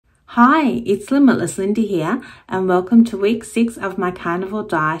Hi, it's Limitless Lindy here, and welcome to week 6 of my carnivore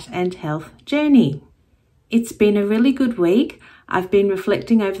diet and health journey. It's been a really good week. I've been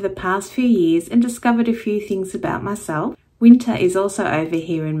reflecting over the past few years and discovered a few things about myself. Winter is also over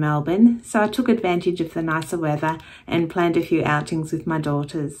here in Melbourne, so I took advantage of the nicer weather and planned a few outings with my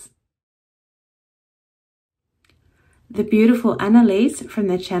daughters. The beautiful Annalise from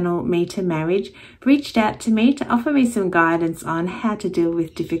the channel Me to Marriage reached out to me to offer me some guidance on how to deal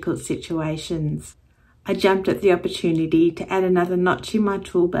with difficult situations. I jumped at the opportunity to add another notch in my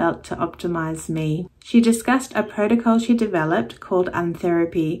tool belt to optimize me. She discussed a protocol she developed called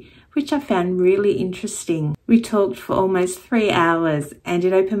Untherapy, which I found really interesting. We talked for almost 3 hours and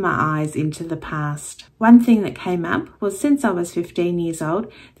it opened my eyes into the past. One thing that came up was since I was 15 years old,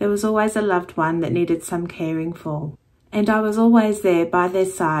 there was always a loved one that needed some caring for. And I was always there by their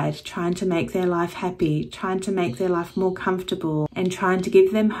side, trying to make their life happy, trying to make their life more comfortable, and trying to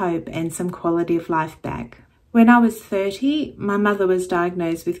give them hope and some quality of life back. When I was 30, my mother was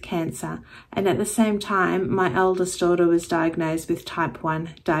diagnosed with cancer, and at the same time, my eldest daughter was diagnosed with type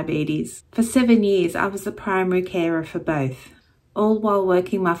 1 diabetes. For 7 years, I was the primary carer for both, all while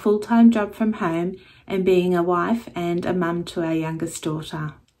working my full-time job from home and being a wife and a mum to our youngest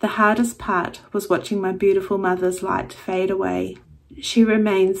daughter. The hardest part was watching my beautiful mother's light fade away. She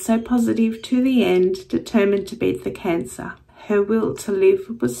remained so positive to the end, determined to beat the cancer. Her will to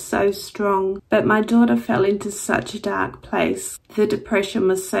live was so strong, but my daughter fell into such a dark place. The depression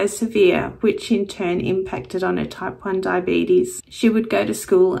was so severe, which in turn impacted on her type 1 diabetes. She would go to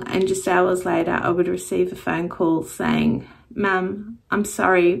school and just hours later I would receive a phone call saying, "Mum, I'm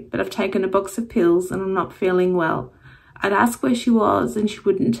sorry, but I've taken a box of pills and I'm not feeling well." I'd ask where she was and she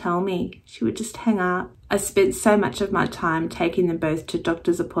wouldn't tell me. She would just hang up. I spent so much of my time taking them both to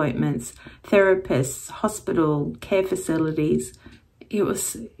doctor's appointments, therapists, hospital, care facilities. It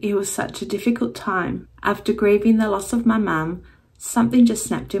was such a difficult time. After grieving the loss of my mum, something just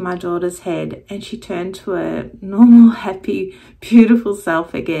snapped in my daughter's head and she turned to her normal, happy, beautiful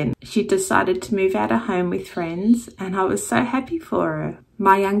self again. She decided to move out of home with friends and I was so happy for her.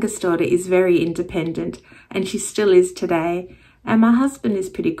 My youngest daughter is very independent and she still is today, and my husband is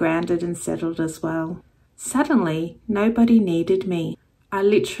pretty grounded and settled as well. Suddenly, nobody needed me. I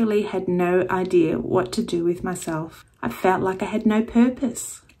literally had no idea what to do with myself. I felt like I had no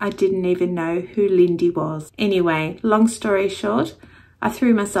purpose. I didn't even know who Lindy was. Anyway, long story short, I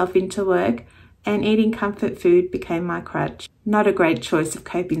threw myself into work and eating comfort food became my crutch. Not a great choice of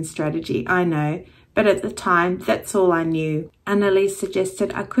coping strategy, I know, but at the time, that's all I knew. Annalise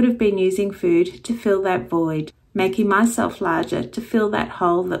suggested I could have been using food to fill that void, making myself larger to fill that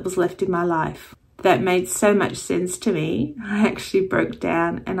hole that was left in my life. That made so much sense to me. I actually broke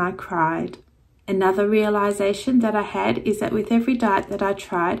down and I cried. Another realization that I had is that with every diet that I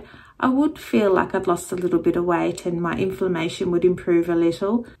tried, I would feel like I'd lost a little bit of weight and my inflammation would improve a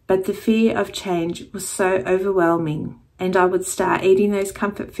little, but the fear of change was so overwhelming. And I would start eating those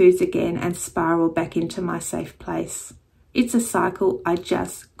comfort foods again and spiral back into my safe place. It's a cycle I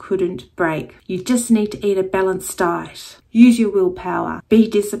just couldn't break. You just need to eat a balanced diet. Use your willpower. Be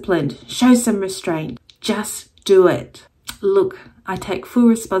disciplined. Show some restraint. Just do it. Look, I take full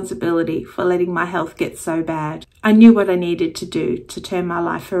responsibility for letting my health get so bad. I knew what I needed to do to turn my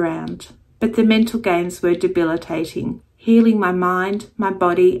life around. But the mental games were debilitating. Healing my mind, my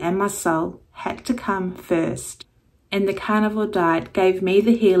body, and my soul had to come first. And the carnivore diet gave me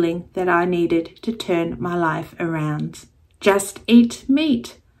the healing that I needed to turn my life around. Just eat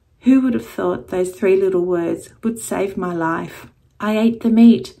meat. Who would have thought those 3 little words would save my life? I ate the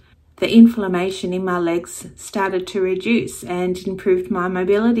meat. The inflammation in my legs started to reduce and improved my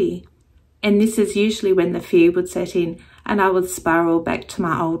mobility. And this is usually when the fear would set in and I would spiral back to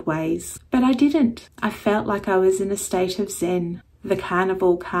my old ways. But I didn't. I felt like I was in a state of zen. The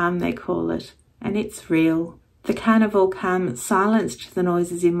carnivore calm, they call it. And it's real. The carnivore calm silenced the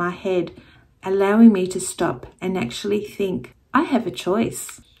noises in my head, allowing me to stop and actually think. I have a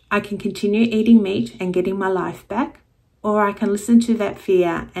choice. I can continue eating meat and getting my life back, or I can listen to that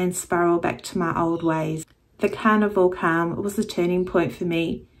fear and spiral back to my old ways. The carnivore calm was the turning point for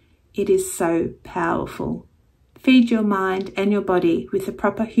me. It is so powerful. Feed your mind and your body with a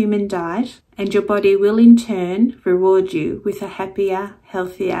proper human diet, and your body will in turn reward you with a happier,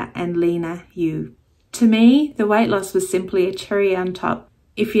 healthier, and leaner you. To me, the weight loss was simply a cherry on top.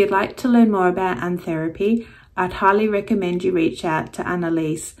 If you'd like to learn more about Untherapy, I'd highly recommend you reach out to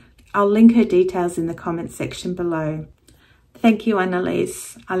Annalise. I'll link her details in the comments section below. Thank you,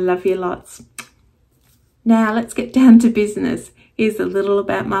 Annalise. I love you lots. Now let's get down to business. Here's a little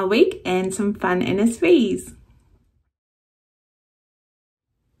about my week and some fun NSVs.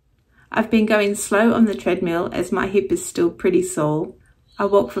 I've been going slow on the treadmill as my hip is still pretty sore. I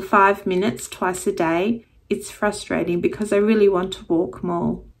walk for 5 minutes twice a day. It's frustrating because I really want to walk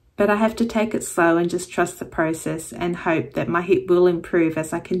more, but I have to take it slow and just trust the process and hope that my hip will improve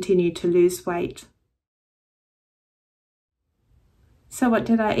as I continue to lose weight. So what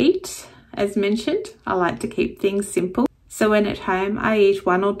did I eat? As mentioned, I like to keep things simple. So when at home, I eat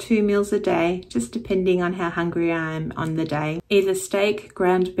 1 or 2 meals a day, just depending on how hungry I am on the day. Either steak,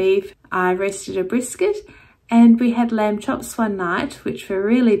 ground beef, I roasted a brisket, and we had lamb chops one night, which were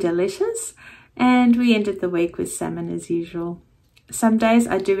really delicious. And we ended the week with salmon as usual. Some days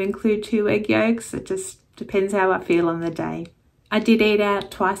I do include 2 egg yolks. It just depends how I feel on the day. I did eat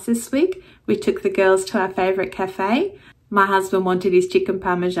out twice this week. We took the girls to our favourite cafe. My husband wanted his chicken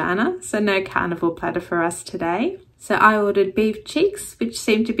parmigiana, so no carnivore platter for us today. So I ordered beef cheeks, which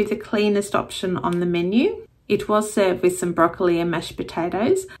seemed to be the cleanest option on the menu. It was served with some broccoli and mashed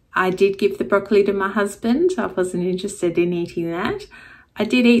potatoes. I did give the broccoli to my husband. I wasn't interested in eating that. I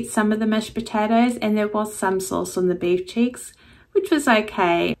did eat some of the mashed potatoes, and there was some sauce on the beef cheeks, which was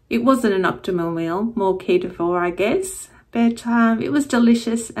okay. It wasn't an optimal meal, more carnivore, I guess, but it was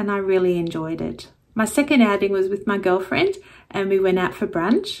delicious and I really enjoyed it. My second outing was with my girlfriend and we went out for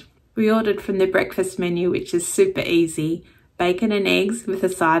brunch. We ordered from the breakfast menu, which is super easy, bacon and eggs with a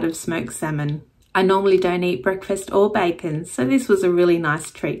side of smoked salmon. I normally don't eat breakfast or bacon, so this was a really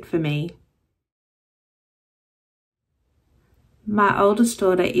nice treat for me. My oldest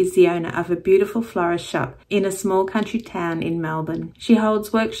daughter is the owner of a beautiful florist shop in a small country town in Melbourne. She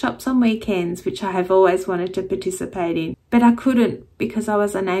holds workshops on weekends, which I have always wanted to participate in, but I couldn't because I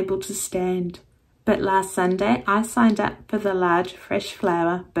was unable to stand. But last Sunday, I signed up for the large fresh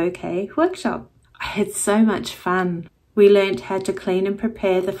flower bouquet workshop. I had so much fun. We learnt how to clean and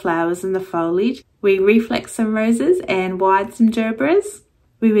prepare the flowers and the foliage. We reflexed some roses and wired some gerberas.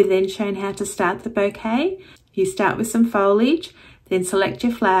 We were then shown how to start the bouquet. You start with some foliage, then select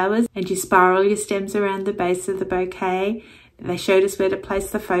your flowers and you spiral your stems around the base of the bouquet. They showed us where to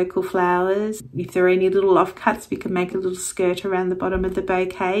place the focal flowers. If there are any little offcuts, we can make a little skirt around the bottom of the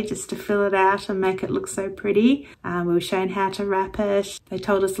bouquet just to fill it out and make it look so pretty. We were shown how to wrap it. They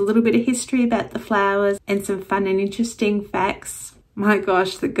told us a little bit of history about the flowers and some fun and interesting facts. My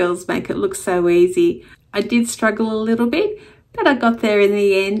gosh, the girls make it look so easy. I did struggle a little bit, but I got there in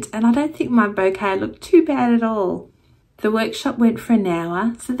the end and I don't think my bouquet looked too bad at all. The workshop went for an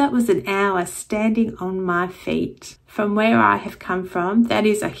hour, so that was an hour standing on my feet. From where I have come from, that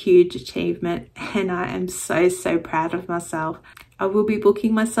is a huge achievement and I am so proud of myself. I will be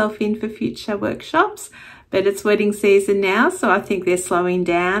booking myself in for future workshops, but it's wedding season now, so I think they're slowing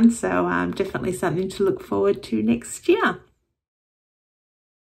down, so definitely something to look forward to next year.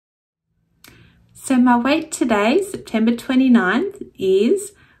 So my weight today, September 29th,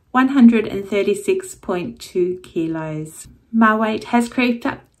 is 136.2 kilos. My weight has creeped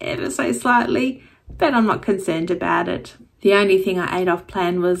up ever so slightly, but I'm not concerned about it. The only thing I ate off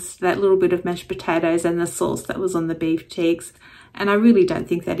plan was that little bit of mashed potatoes and the sauce that was on the beef cheeks, and I really don't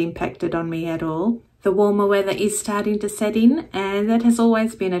think that impacted on me at all. The warmer weather is starting to set in, and that has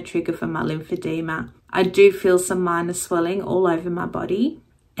always been a trigger for my lymphedema. I do feel some minor swelling all over my body,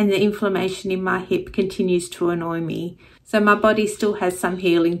 and the inflammation in my hip continues to annoy me. So my body still has some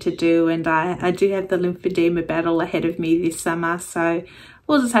healing to do, and I do have the lymphedema battle ahead of me this summer, so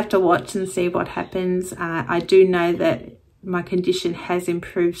we'll just have to watch and see what happens. I do know that my condition has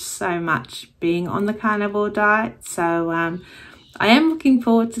improved so much being on the carnivore diet, so I am looking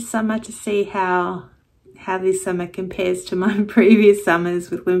forward to summer to see how this summer compares to my previous summers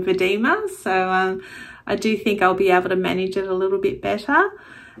with lymphedema. So I do think I'll be able to manage it a little bit better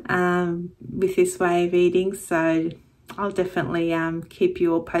with this way of eating, so I'll definitely keep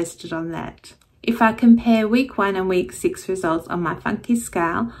you all posted on that. If I compare week 1 and week 6 results on my funky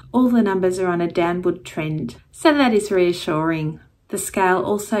scale, all the numbers are on a downward trend, so that is reassuring. The scale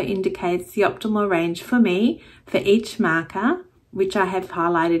also indicates the optimal range for me for each marker, which I have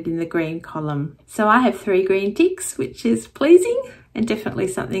highlighted in the green column. So I have 3 green ticks, which is pleasing and definitely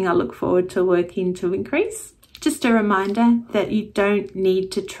something I look forward to working to increase. Just a reminder that you don't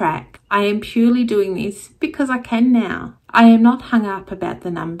need to track. I am purely doing this because I can now. I am not hung up about the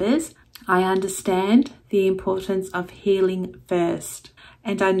numbers. I understand the importance of healing first,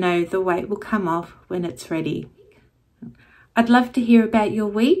 and I know the weight will come off when it's ready. I'd love to hear about your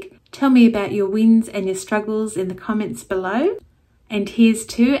week. Tell me about your wins and your struggles in the comments below. And here's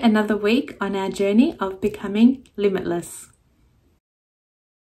to another week on our journey of becoming limitless.